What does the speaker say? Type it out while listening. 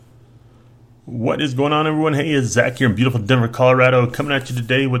What is going on, everyone? Hey, it's Zach here in beautiful Denver, Colorado, coming at you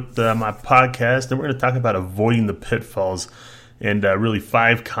today with my podcast, and we're going to talk about avoiding the pitfalls and really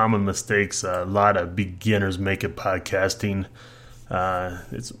 5 common mistakes a lot of beginners make at podcasting. I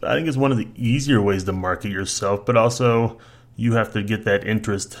think it's one of the easier ways to market yourself, but also you have to get that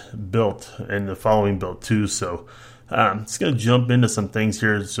interest built and the following built too. So just going to jump into some things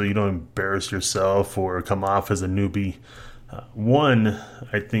here so you don't embarrass yourself or come off as a newbie. One,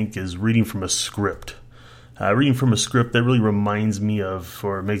 I think, is reading from a script. Reading from a script that really reminds me of,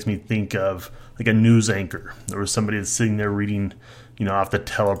 or makes me think of, like a news anchor or somebody that's sitting there reading, off the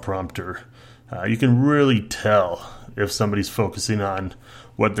teleprompter. You can really tell if somebody's focusing on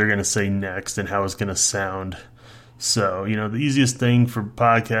what they're going to say next and how it's going to sound. So, the easiest thing for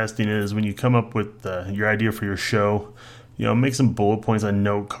podcasting is when you come up with your idea for your show, make some bullet points on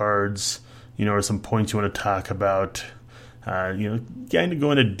note cards, or some points you want to talk about. Kind of go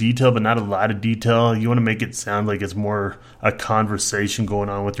into detail, but not a lot of detail. You want to make it sound like it's more a conversation going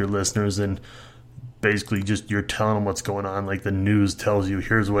on with your listeners and basically just you're telling them what's going on. Like the news tells you,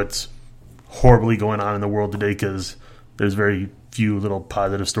 here's what's horribly going on in the world today, because there's very few little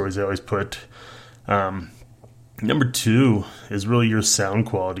positive stories they always put. Number 2 is really your sound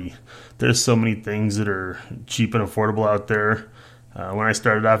quality. There's so many things that are cheap and affordable out there. When I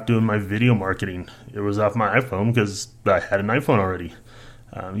started off doing my video marketing, it was off my iPhone because I had an iPhone already.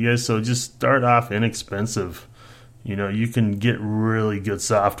 So just start off inexpensive. You can get really good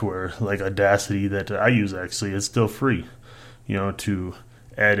software like Audacity that I use actually. It's still free, to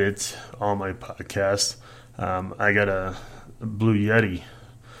edit all my podcasts. I got a Blue Yeti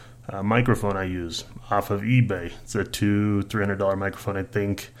microphone I use off of eBay. It's a $200-$300 microphone, I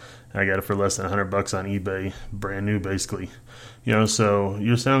think. I got it for less than $100 on eBay, brand new basically. So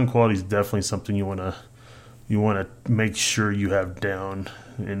your sound quality is definitely something you want to make sure you have down.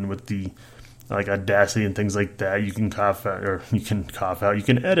 And with the like Audacity and things like that, you can you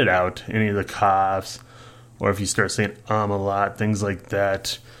can edit out any of the coughs, or if you start saying a lot, things like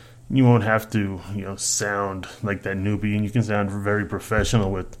that. You won't have to sound like that newbie, and you can sound very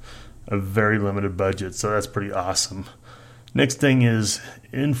professional with a very limited budget. So that's pretty awesome. Next thing is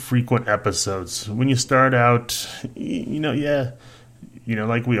infrequent episodes. When you start out,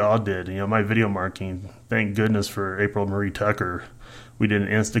 like we all did, my video marketing, thank goodness for April Marie Tucker. We did an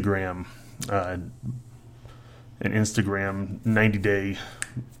Instagram 90-day,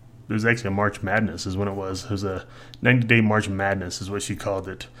 it was actually a March Madness is when it was. It was a 90-day March Madness is what she called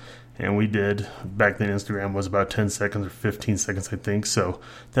it. And we did, back then Instagram was about 10 seconds or 15 seconds, I think. So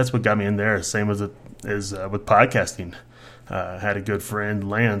that's what got me in there. Same as with podcasting. I had a good friend,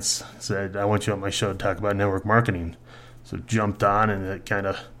 Lance, said, I want you on my show to talk about network marketing. So jumped on, and it kind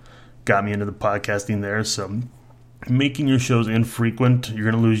of got me into the podcasting there. So making your shows infrequent,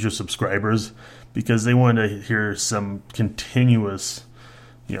 you're going to lose your subscribers because they want to hear some continuous,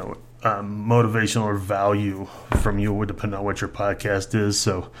 motivational or value from you, depending on what your podcast is.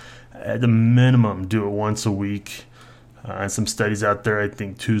 So at the minimum, do it once a week. And some studies out there, I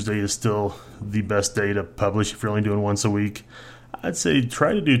think Tuesday is still the best day to publish if you're only doing once a week. I'd say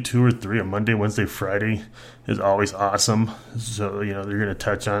try to do 2 or 3. A Monday, Wednesday, Friday is always awesome. So, they're going to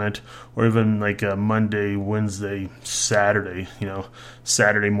touch on it. Or even like a Monday, Wednesday, Saturday.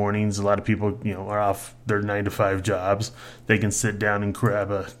 Saturday mornings, a lot of people, are off their 9-to-5 jobs. They can sit down and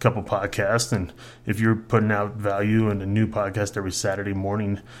grab a couple podcasts. And if you're putting out value in a new podcast every Saturday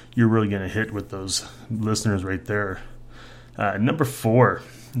morning, you're really going to hit with those listeners right there. Number 4,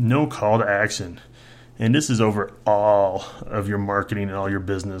 no call to action. And this is over all of your marketing and all your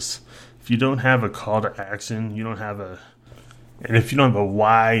business. If you don't have a call to action, and if you don't have a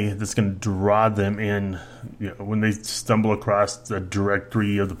why that's going to draw them in, when they stumble across the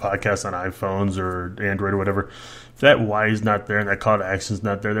directory of the podcast on iPhones or Android or whatever, if that why is not there and that call to action is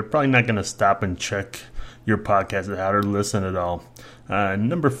not there, they're probably not going to stop and check your podcast out or listen at all.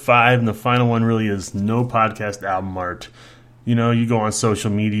 Number 5, and the final one really is no podcast album art. You go on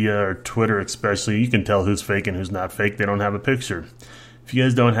social media or Twitter especially, you can tell who's fake and who's not fake. They don't have a picture. If you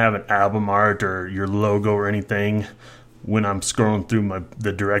guys don't have an album art or your logo or anything, when I'm scrolling through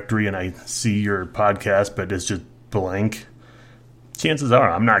the directory and I see your podcast but it's just blank, chances are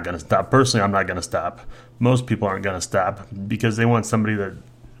I'm not going to stop. Personally, I'm not going to stop. Most people aren't going to stop because they want somebody that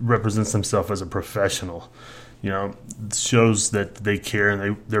represents themselves as a professional. Shows that they care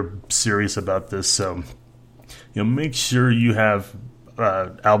and they're serious about this. So make sure you have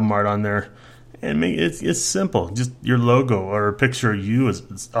album art on there, and it's simple. Just your logo or a picture of you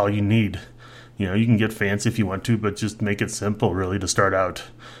is all you need. You can get fancy if you want to, but just make it simple, really, to start out.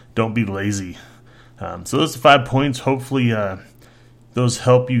 Don't be lazy. So those are 5 points. Hopefully, those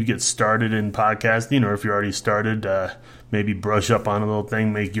help you get started in podcasting, or if you're already started, maybe brush up on a little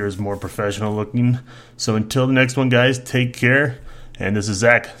thing, make yours more professional looking. So until the next one, guys, take care. And this is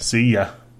Zach. See ya.